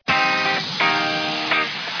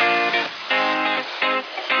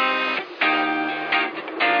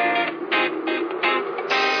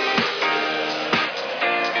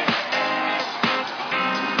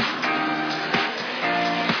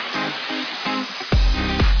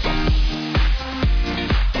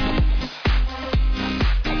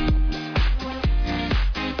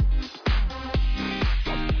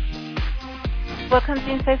Welcome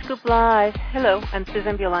to Inside Scoop Live. Hello, I'm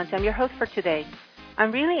Susan Violante. I'm your host for today.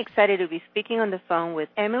 I'm really excited to be speaking on the phone with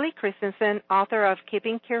Emily Christensen, author of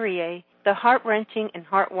Keeping Kyrie, the heart-wrenching and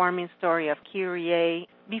heartwarming story of Kyrie.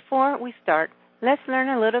 Before we start, let's learn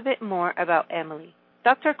a little bit more about Emily.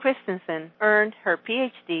 Dr. Christensen earned her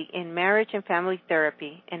PhD in marriage and family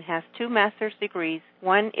therapy and has 2 master's degrees.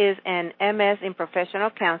 One is an MS in professional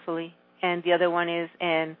counseling, and the other one is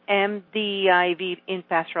an MDiv in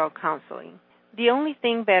pastoral counseling. The only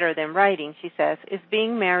thing better than writing, she says, is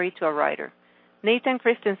being married to a writer. Nathan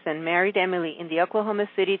Christensen married Emily in the Oklahoma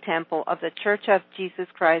City Temple of the Church of Jesus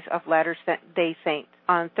Christ of Latter-day Saints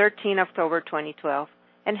on 13 October 2012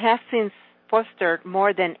 and has since fostered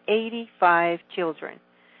more than 85 children.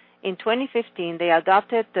 In 2015, they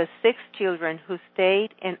adopted the 6 children who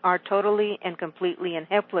stayed and are totally and completely and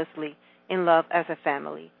helplessly in love as a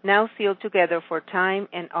family, now sealed together for time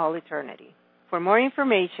and all eternity. For more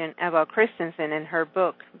information about Christensen and her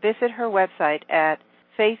book, visit her website at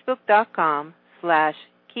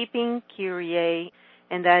facebook.com/keepingkyrie,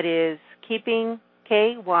 and that is keeping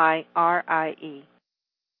Kyrie. Hi,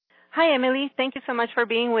 Emily. Thank you so much for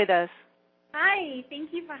being with us. Hi.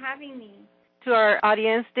 Thank you for having me. To our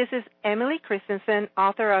audience, this is Emily Christensen,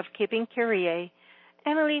 author of Keeping Kyrie.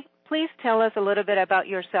 Emily, please tell us a little bit about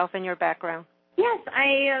yourself and your background. Yes,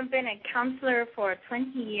 I have been a counselor for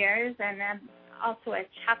 20 years, and I'm also a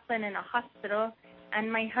chaplain in a hospital.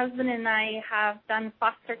 And my husband and I have done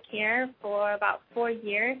foster care for about 4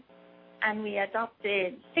 years, and we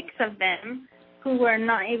adopted 6 of them who were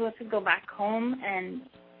not able to go back home, and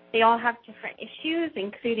they all have different issues,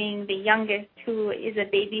 including the youngest, who is a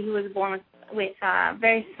baby who was born with a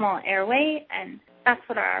very small airway, and that's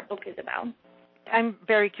what our book is about. I'm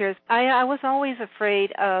very curious. I was always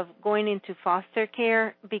afraid of going into foster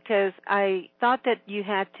care because I thought that you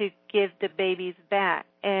had to give the babies back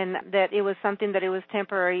and that it was something that it was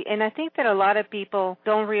temporary. And I think that a lot of people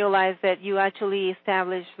don't realize that you actually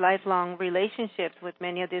establish lifelong relationships with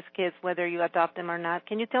many of these kids, whether you adopt them or not.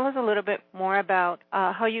 Can you tell us a little bit more about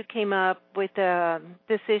how you came up with the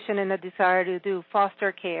decision and the desire to do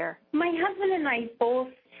foster care? My husband and I both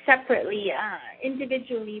separately,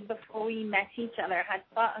 individually, before we met each other, had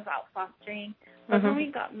thought about fostering. But when we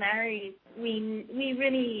got married, we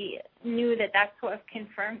really knew that sort of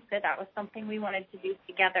confirmed that was something we wanted to do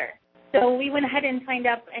together. So we went ahead and signed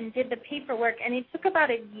up and did the paperwork, and it took about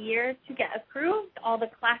a year to get approved. All the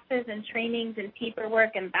classes and trainings and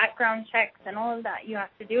paperwork and background checks and all of that you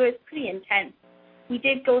have to do is pretty intense. We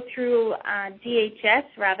did go through DHS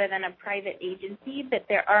rather than a private agency, but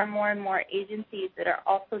there are more and more agencies that are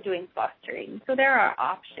also doing fostering. So there are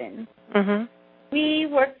options. We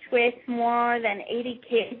worked with more than 80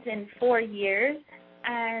 kids in 4 years,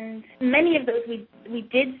 and many of those we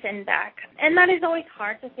did send back. And that is always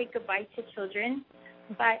hard to say goodbye to children,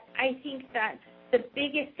 but I think that the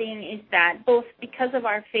biggest thing is that both because of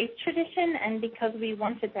our faith tradition and because we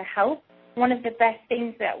wanted to help, one of the best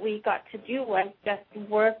things that we got to do was just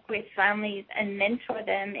work with families and mentor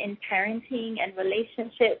them in parenting and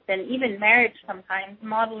relationships and even marriage sometimes,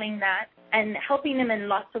 modeling that and helping them in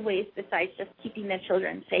lots of ways besides just keeping their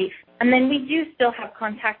children safe. And then we do still have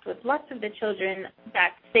contact with lots of the children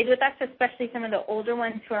that stayed with us, especially some of the older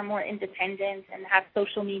ones who are more independent and have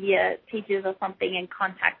social media pages or something and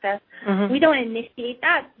contact us. We don't initiate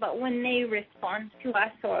that, but when they respond to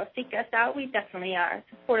us or seek us out, we definitely are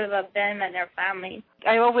supportive of them and their families.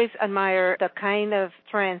 I always admire the kind of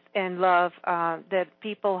strength and love that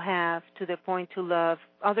people have to the point to love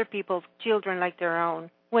other people's children like their own.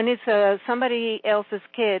 When it's somebody else's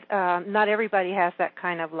kid, not everybody has that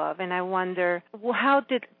kind of love. And I wonder, how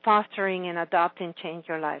did fostering and adopting change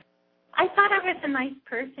your life? I thought I was a nice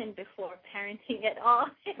person before parenting at all.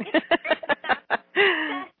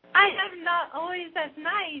 I am not always as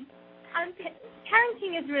nice.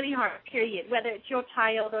 Parenting is really hard, period, whether it's your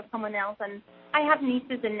child or someone else. And I have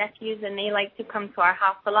nieces and nephews, and they like to come to our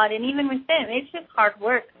house a lot. And even with them, it's just hard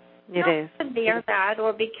work. It is. Not because they're bad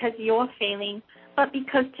or because you're failing, but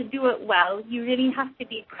because to do it well, you really have to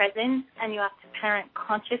be present and you have to parent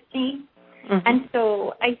consciously. And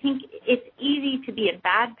so I think it's easy to be a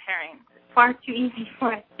bad parent, far too easy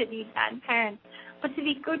for us to be bad parents. But to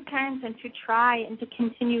be good parents and to try and to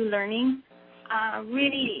continue learning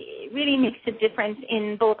really makes a difference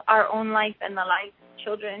in both our own life and the lives of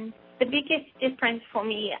children. The biggest difference for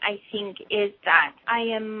me, I think, is that I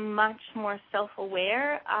am much more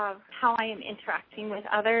self-aware of how I am interacting with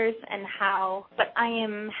others and how what I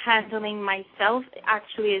am handling myself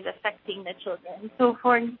actually is affecting the children. So,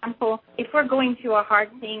 for example, if we're going through a hard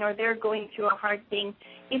thing or they're going through a hard thing,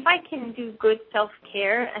 if I can do good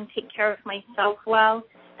self-care and take care of myself well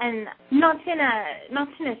and not in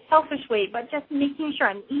a selfish way, but just making sure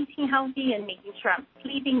I'm eating healthy and making sure I'm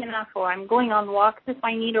sleeping enough, or I'm going on walks if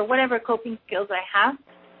I need, or whatever coping skills I have.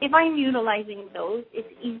 If I'm utilizing those,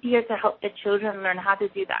 it's easier to help the children learn how to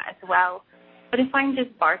do that as well. But if I'm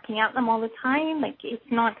just barking at them all the time, like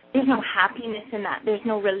there's no happiness in that. There's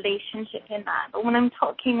no relationship in that. But when I'm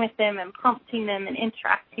talking with them and prompting them and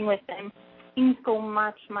interacting with them, things go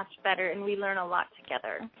much, much better, and we learn a lot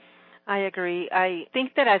together. I agree. I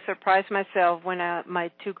think that I surprised myself when my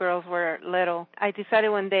two girls were little. I decided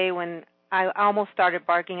one day when I almost started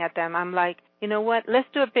barking at them, I'm like, you know what, let's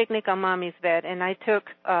do a picnic on Mommy's bed. And I took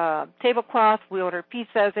a tablecloth, we ordered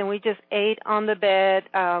pizzas, and we just ate on the bed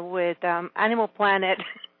with Animal Planet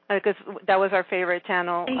because that was our favorite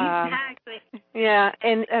channel. Exactly. Yeah,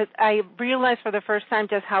 and I realized for the first time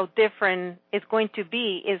just how different it's going to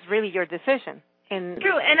be is really your decision.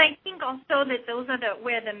 True, and I think also that those are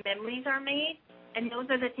where the memories are made, and those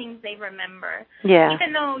are the things they remember. Yeah.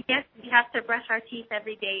 Even though, yes, we have to brush our teeth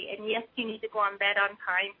every day, and yes, you need to go on bed on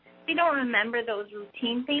time, they don't remember those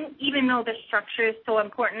routine things, even though the structure is so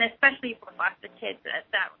important, especially for foster kids.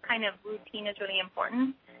 That kind of routine is really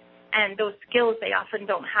important, and those skills they often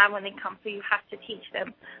don't have when they come, so you have to teach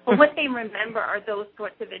them. But what they remember are those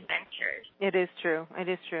sorts of adventures. It is true. It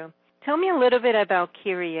is true. Tell me a little bit about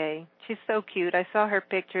Kyrie. She's so cute. I saw her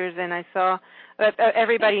pictures, and I saw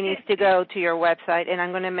everybody needs to go to your website, and I'm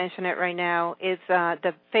going to mention it right now. It's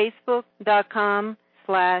the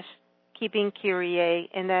facebook.com/KeepingKyrie,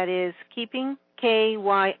 and that is keeping, Kyrie.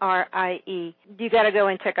 You got to go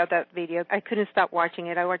and check out that video. I couldn't stop watching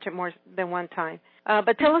it. I watched it more than one time.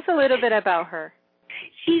 But tell us a little bit about her.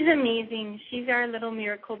 She's amazing. She's our little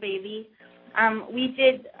miracle baby. We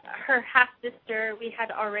did her half-sister we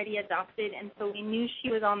had already adopted, and so we knew she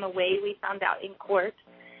was on the way. We found out in court.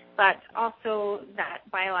 But also that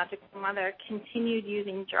biological mother continued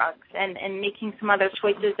using drugs and making some other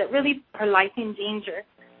choices that really put her life in danger,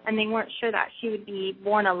 and they weren't sure that she would be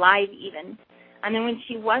born alive even. And then when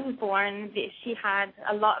she was born, she had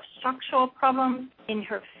a lot of structural problems in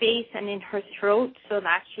her face and in her throat, so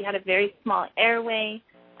that she had a very small airway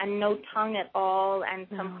and no tongue at all, and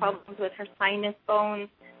some problems with her sinus bones.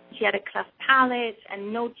 She had a cleft palate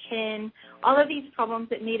and no chin. All of these problems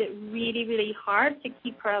that made it really, really hard to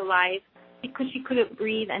keep her alive because she couldn't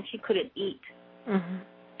breathe and she couldn't eat. Mm-hmm.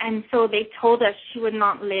 And so they told us she would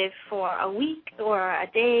not live for a week or a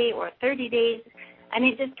day or 30 days, and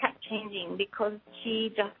it just kept changing because she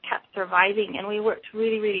just kept surviving, and we worked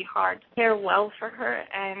really, really hard to care well for her,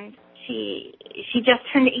 and she just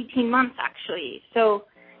turned 18 months, actually. So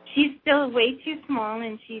she's still way too small,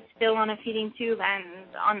 and she's still on a feeding tube and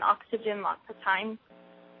on oxygen lots of times.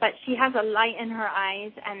 But she has a light in her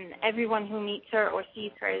eyes, and everyone who meets her or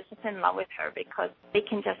sees her is just in love with her because they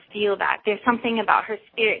can just feel that. There's something about her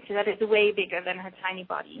spirit that is way bigger than her tiny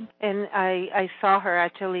body. And I saw her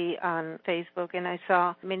actually on Facebook, and I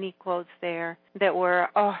saw many quotes there that were,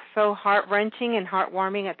 so heart-wrenching and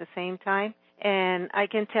heartwarming at the same time. And I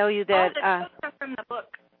can tell you that... the quotes are from the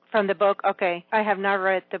book. From the book? Okay. I have not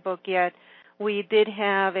read the book yet. We did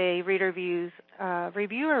have a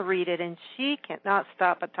reviewer read it, and she cannot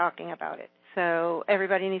stop talking about it. So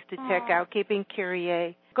everybody needs to check out Keeping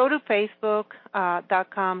Kyrie. Go to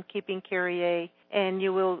facebook.com, Keeping Kyrie, and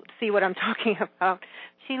you will see what I'm talking about.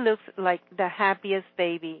 She looks like the happiest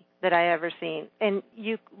baby that I ever seen, and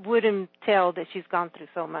you wouldn't tell that she's gone through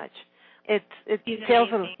so much. It tells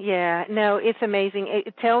it's amazing.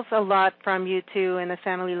 It tells a lot from you too, and the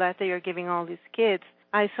family life that you're giving all these kids.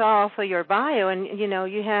 I saw also your bio, and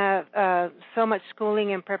you have so much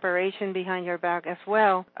schooling and preparation behind your back as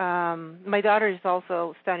well. My daughter is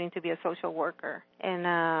also studying to be a social worker,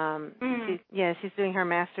 and she's doing her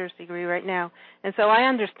master's degree right now. And so I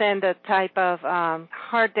understand the type of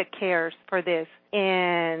heart that cares for this,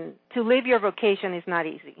 and to live your vocation is not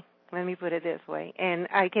easy. Let me put it this way. And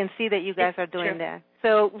I can see that you guys are doing that.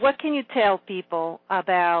 So what can you tell people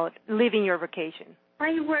about living your vocation?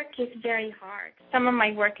 My work is very hard. Some of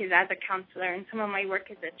my work is as a counselor, and some of my work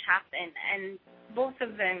is a chaplain, and both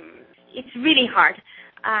of them, it's really hard.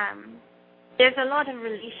 There's a lot of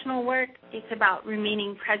relational work. It's about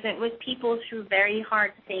remaining present with people through very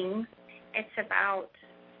hard things. It's about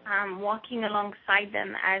walking alongside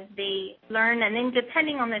them as they learn, and then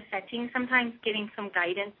depending on the setting, sometimes giving some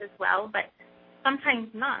guidance as well, but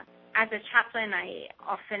sometimes not. As a chaplain, I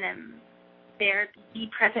often am there to be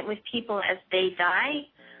present with people as they die,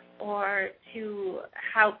 or to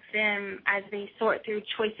help them as they sort through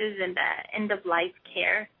choices in the end-of-life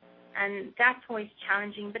care. And that's always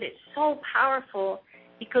challenging, but it's so powerful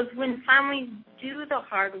because when families do the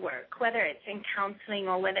hard work, whether it's in counseling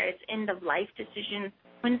or whether it's end-of-life decisions,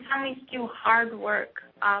 when families do hard work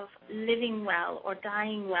of living well or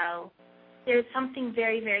dying well, there's something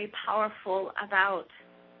very, very powerful about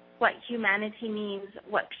what humanity means,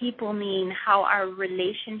 what people mean, how our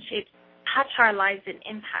relationships touch our lives and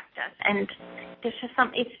impact us. And there's just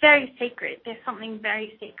it's very sacred. There's something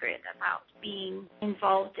very sacred about being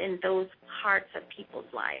involved in those parts of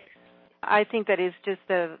people's lives. I think that is just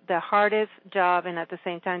the hardest job and at the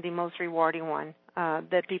same time the most rewarding one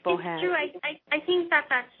that people have. It's true. I think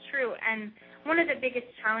that's true. And one of the biggest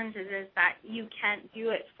challenges is that you can't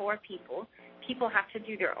do it for people. People have to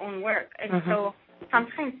do their own work. And so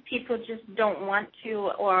sometimes people just don't want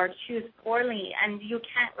to or choose poorly, and you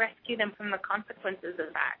can't rescue them from the consequences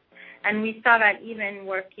of that. And we saw that even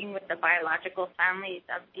working with the biological families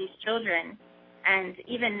of these children. And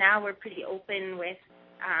even now we're pretty open with,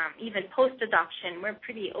 even post-adoption, we're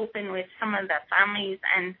pretty open with some of the families,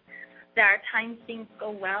 and there are times things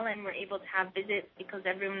go well and we're able to have visits because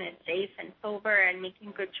everyone is safe and sober and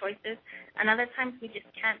making good choices. And other times we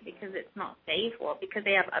just can't because it's not safe or because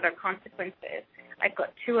they have other consequences. I've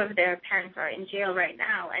got 2 of their parents are in jail right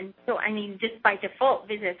now. And so, just by default,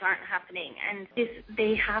 visits aren't happening. And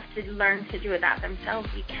they have to learn to do that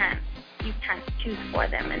themselves. You can't choose for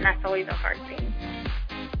them, and that's always a hard thing.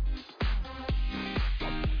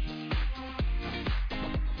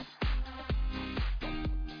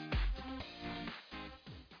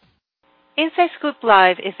 Inside Scoop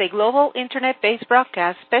Live is a global internet-based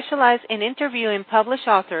broadcast specialized in interviewing published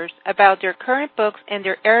authors about their current books and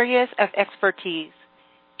their areas of expertise.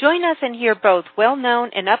 Join us and hear both well-known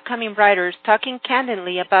and upcoming writers talking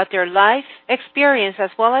candidly about their life experience as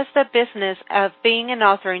well as the business of being an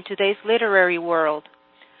author in today's literary world.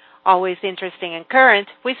 Always interesting and current,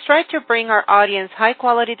 we strive to bring our audience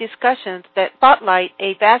high-quality discussions that spotlight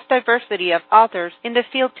a vast diversity of authors in the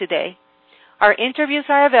field today. Our interviews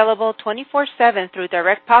are available 24/7 through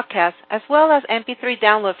direct podcasts as well as MP3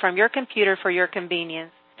 download from your computer for your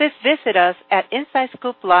convenience. Please visit us at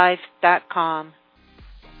InsideScoopLive.com.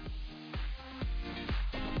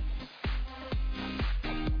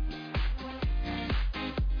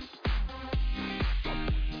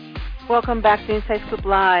 Welcome back to Inside Scoop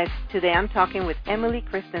Live. Today I'm talking with Emily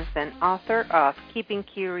Christensen, author of Keeping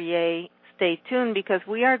Kyrie. Stay tuned because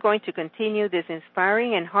we are going to continue this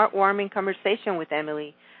inspiring and heartwarming conversation with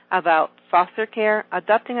Emily about foster care,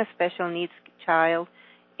 adopting a special needs child,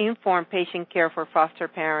 informed patient care for foster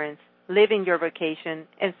parents, living your vacation,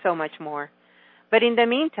 and so much more. But in the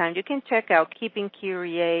meantime, you can check out Keeping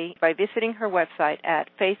Kyrie by visiting her website at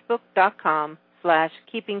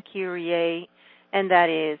facebook.com/keepingkyrie, and that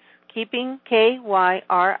is Keeping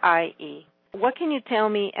Kyrie. What can you tell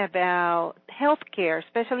me about health care,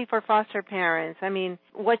 especially for foster parents?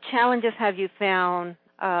 What challenges have you found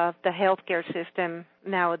of the healthcare system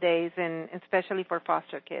nowadays, and especially for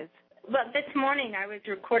foster kids? Well, this morning I was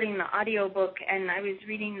recording the audiobook, and I was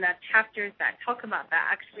reading the chapters that talk about that,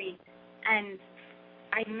 actually. And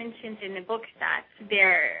I mentioned in the book that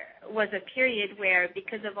there was a period where,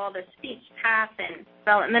 because of all the speech path and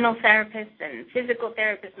developmental therapists and physical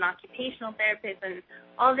therapists and occupational therapists and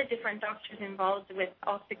all the different doctors involved with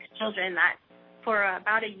all 6 children, that for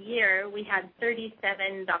about a year we had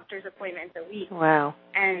 37 doctor's appointments a week. Wow.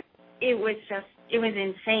 And it was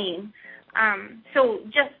insane. So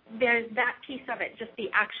just there's that piece of it, just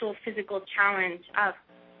the actual physical challenge of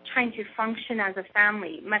trying to function as a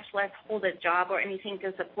family, much less hold a job or anything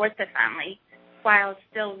to support the family, while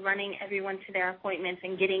still running everyone to their appointments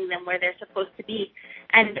and getting them where they're supposed to be.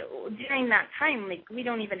 And during that time, we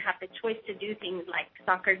don't even have the choice to do things like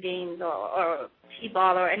soccer games or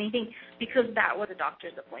t-ball or anything, because that was a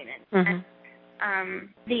doctor's appointment. Mm-hmm. And,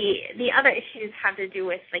 the other issues have to do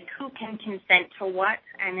with who can consent to what,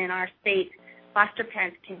 and in our state, foster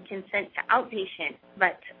parents can consent to outpatient,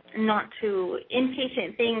 but not to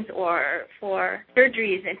inpatient things or for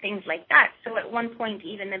surgeries and things like that. So at one point,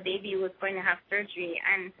 even the baby was going to have surgery,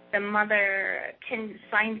 and the mother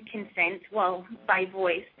signed consent, by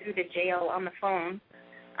voice through the jail on the phone,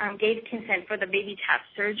 gave consent for the baby to have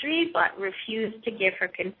surgery, but refused to give her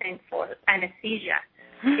consent for anesthesia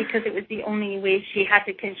because it was the only way she had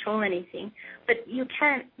to control anything. But you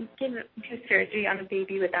can't do surgery on a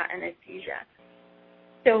baby without anesthesia.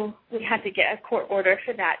 So we had to get a court order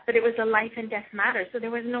for that. But it was a life and death matter, so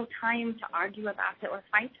there was no time to argue about it or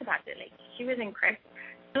fight about it. She was in crisis.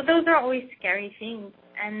 So those are always scary things.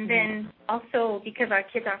 And then also, because our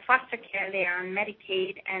kids are foster care, they are on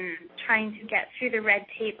Medicaid, and trying to get through the red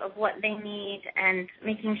tape of what they need and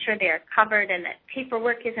making sure they are covered and that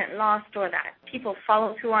paperwork isn't lost or that people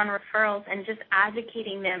follow through on referrals, and just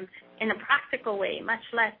educating them in a practical way,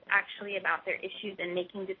 much less actually about their issues and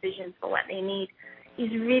making decisions for what they need.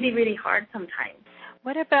 is really, really hard sometimes.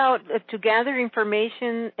 What about to gather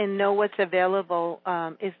information and know what's available?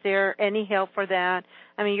 Is there any help for that?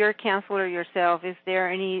 I mean, you're a counselor yourself. Is there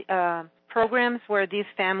any programs where these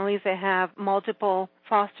families that have multiple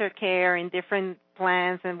foster care in different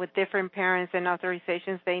plans and with different parents and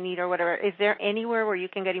authorizations they need or whatever, is there anywhere where you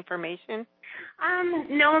can get information?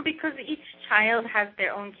 No, because each child has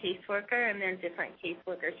their own caseworker, and there are different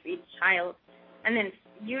caseworkers for each child. And then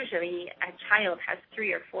usually a child has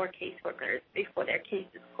 3 or 4 caseworkers before their case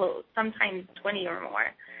is closed, sometimes 20 or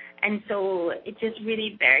more. And so it just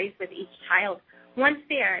really varies with each child. Once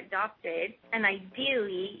they are adopted, and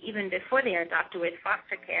ideally even before they are adopted with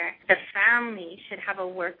foster care, the family should have a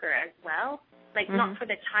worker as well, like not for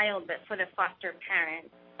the child but for the foster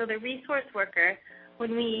parent. So the resource worker,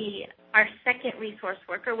 our second resource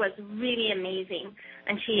worker was really amazing,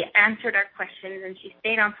 and she answered our questions, and she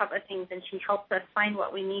stayed on top of things, and she helped us find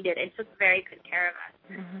what we needed and took very good care of us.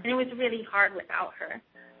 And it was really hard without her.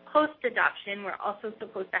 Post-adoption, we're also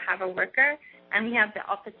supposed to have a worker, and we have the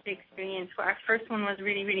opposite experience where our first one was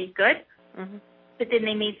really, really good, but then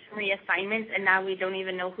they made some reassignments, and now we don't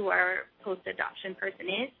even know who our post-adoption person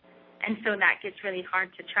is. And so that gets really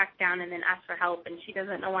hard to track down and then ask for help, and she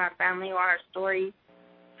doesn't know our family or our story.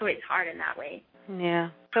 So it's hard in that way. Yeah.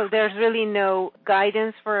 So there's really no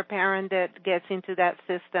guidance for a parent that gets into that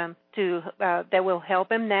system that will help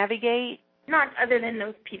them navigate? Not other than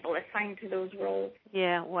those people assigned to those roles.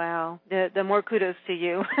 Yeah, wow. The more kudos to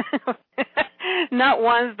you. Not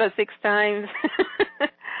once, but 6 times.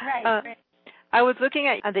 Right. I was looking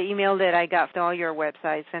at the email that I got to all your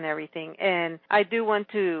websites and everything, and I do want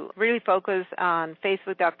to really focus on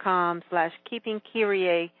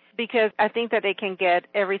Facebook.com/KeepingKyrie, because I think that they can get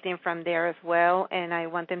everything from there as well, and I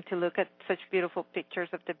want them to look at such beautiful pictures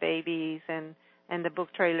of the babies and the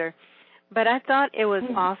book trailer. But I thought it was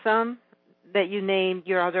awesome that you named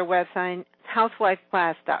your other website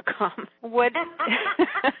housewifeclass.com. What?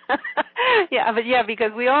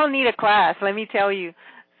 Because we all need a class, let me tell you.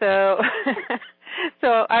 So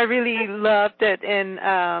I really loved it, and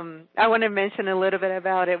I want to mention a little bit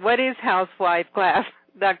about it. What is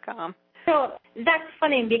housewifeclass.com? So that's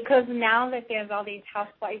funny, because now that there's all these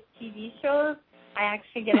housewife TV shows, I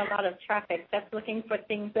actually get a lot of traffic that's looking for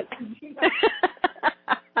things that I do not.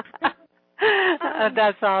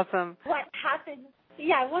 That's awesome. What happened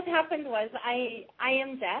was I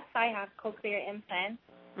am deaf. I have cochlear implants.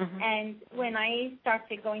 And when I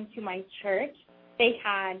started going to my church, they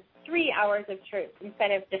had 3 hours of church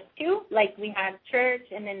instead of just 2. Like we had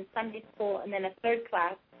church and then Sunday school and then a third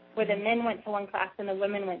class where the men went to one class and the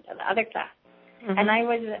women went to the other class. And I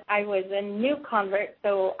was a new convert,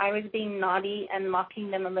 so I was being naughty and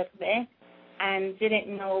mocking them a little bit and didn't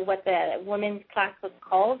know what the women's class was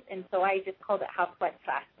called, and so I just called it Housewife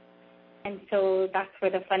Class. And so that's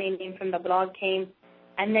where the funny name from the blog came.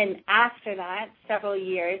 And then after that, several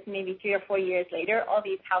years, maybe 3 or 4 years later, all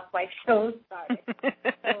these housewife shows started.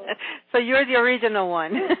 So you're the original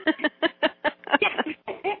one.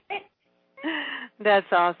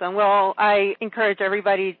 That's awesome. Well, I encourage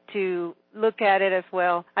everybody to look at it as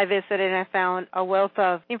well. I visited and I found a wealth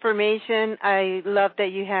of information. I love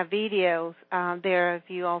that you have videos there of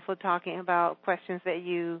you also talking about questions that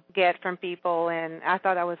you get from people, and I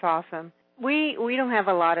thought that was awesome. We don't have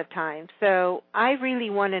a lot of time, so I really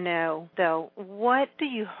want to know, though, what do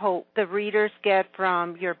you hope the readers get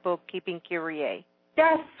from your book, Keeping Kyrie? There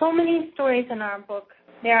are so many stories in our book.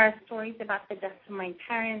 There are stories about the deaths of my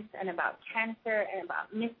parents and about cancer and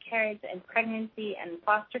about miscarriage and pregnancy and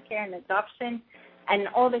foster care and adoption and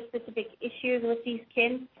all the specific issues with these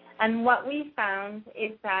kids. And what we found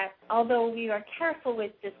is that although we are careful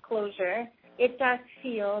with disclosure, it does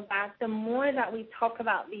feel that the more that we talk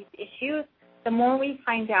about these issues, the more we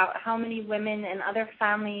find out how many women and other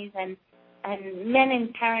families and men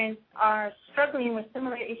and parents are struggling with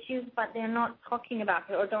similar issues, but they're not talking about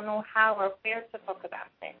it or don't know how or where to talk about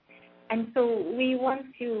it. And so we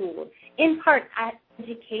want to, in part,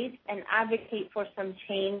 educate and advocate for some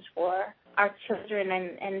change for our children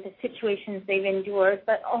and the situations they've endured,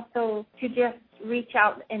 but also to just reach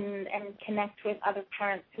out and connect with other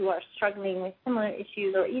parents who are struggling with similar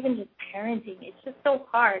issues or even just parenting. It's just so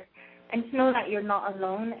hard. And to know that you're not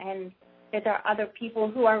alone and that there are other people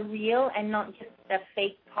who are real and not just the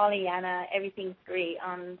fake Pollyanna, everything's great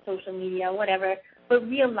on social media, whatever, but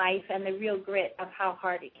real life and the real grit of how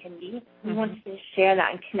hard it can be. We want to share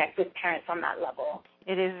that and connect with parents on that level.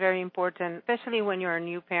 It is very important, especially when you're a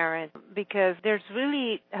new parent, because there's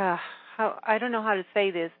really, I don't know how to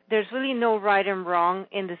say this, there's really no right and wrong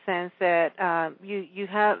in the sense that you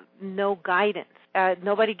have no guidance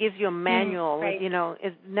nobody gives you a manual. Right. You know,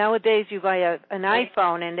 nowadays you buy an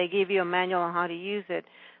iPhone and they give you a manual on how to use it.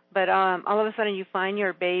 But all of a sudden you find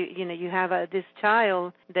your baby, you know, you have this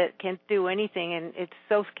child that can't do anything, and it's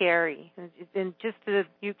so scary. And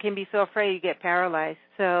you can be so afraid you get paralyzed.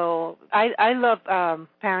 So I love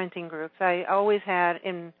parenting groups. I always had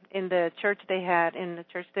in the church in the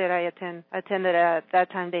church that I attended at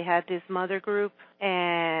that time, they had this mother group,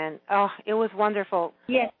 and it was wonderful.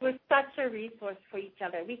 Yes, we're such a resource for each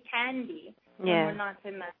other. We can be when we're not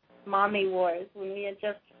in the mommy wars. When we are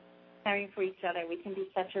just caring for each other, we can be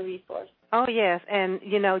such a resource. Oh, yes, and,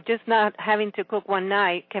 you know, just not having to cook one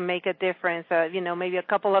night can make a difference. You know, maybe a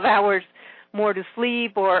couple of hours more to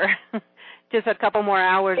sleep, or just a couple more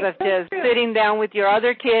hours of just sitting down with your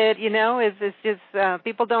other kid, you know. It's just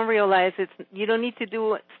people don't realize you don't need to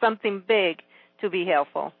do something big to be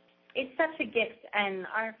helpful. It's such a gift, and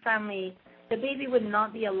our family, the baby would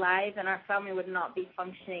not be alive and our family would not be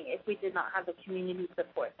functioning if we did not have the community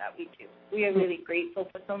support that we do. We are really grateful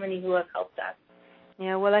for so many who have helped us.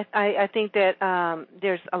 Yeah, well, I think that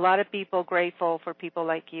there's a lot of people grateful for people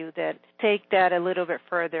like you that take that a little bit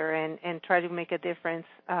further and try to make a difference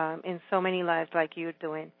in so many lives like you're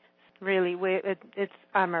doing. Really, it's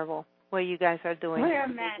admirable what you guys are doing. We're a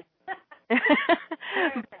mess. We're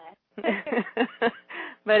a mess.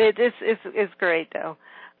 But it's great, though.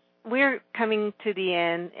 We're coming to the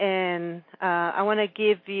end, and I want to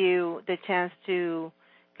give you the chance to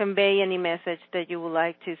convey any message that you would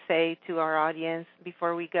like to say to our audience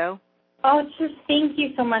before we go. Oh, just thank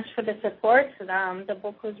you so much for the support. The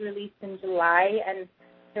book was released in July, and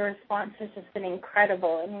the response has just been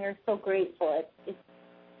incredible, and we're so grateful. It's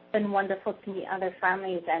been wonderful to meet other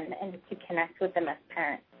families and to connect with them as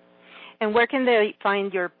parents. And where can they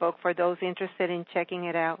find your book for those interested in checking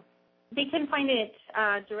it out? They can find it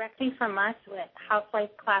directly from us at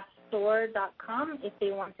housewifeclassstore.com if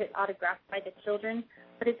they want it autographed by the children.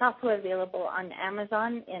 But it's also available on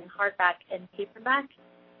Amazon in hardback and paperback.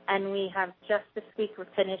 And we have just this week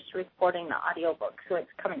finished recording the audiobook, so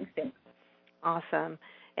it's coming soon. Awesome.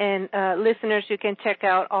 And listeners, you can check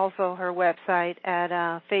out also her website at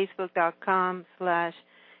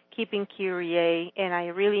facebook.com/KeepingCurie, and I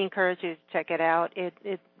really encourage you to check it out.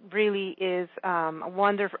 It really is a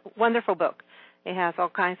wonderful book. It has all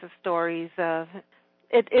kinds of stories.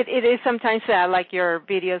 It is sometimes sad, like your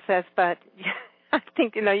video says, but I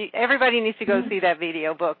think, you know, everybody needs to go see that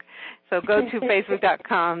video book. So go to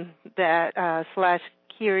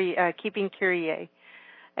facebook.com/KeepingCurie.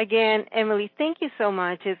 Again, Emily, thank you so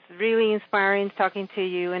much. It's really inspiring talking to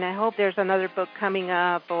you, and I hope there's another book coming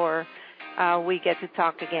up or we get to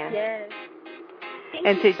talk again. Yes.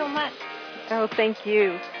 Thank you so much. Oh, thank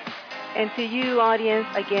you. And to you, audience,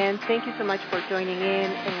 again, thank you so much for joining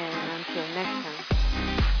in, and until next time.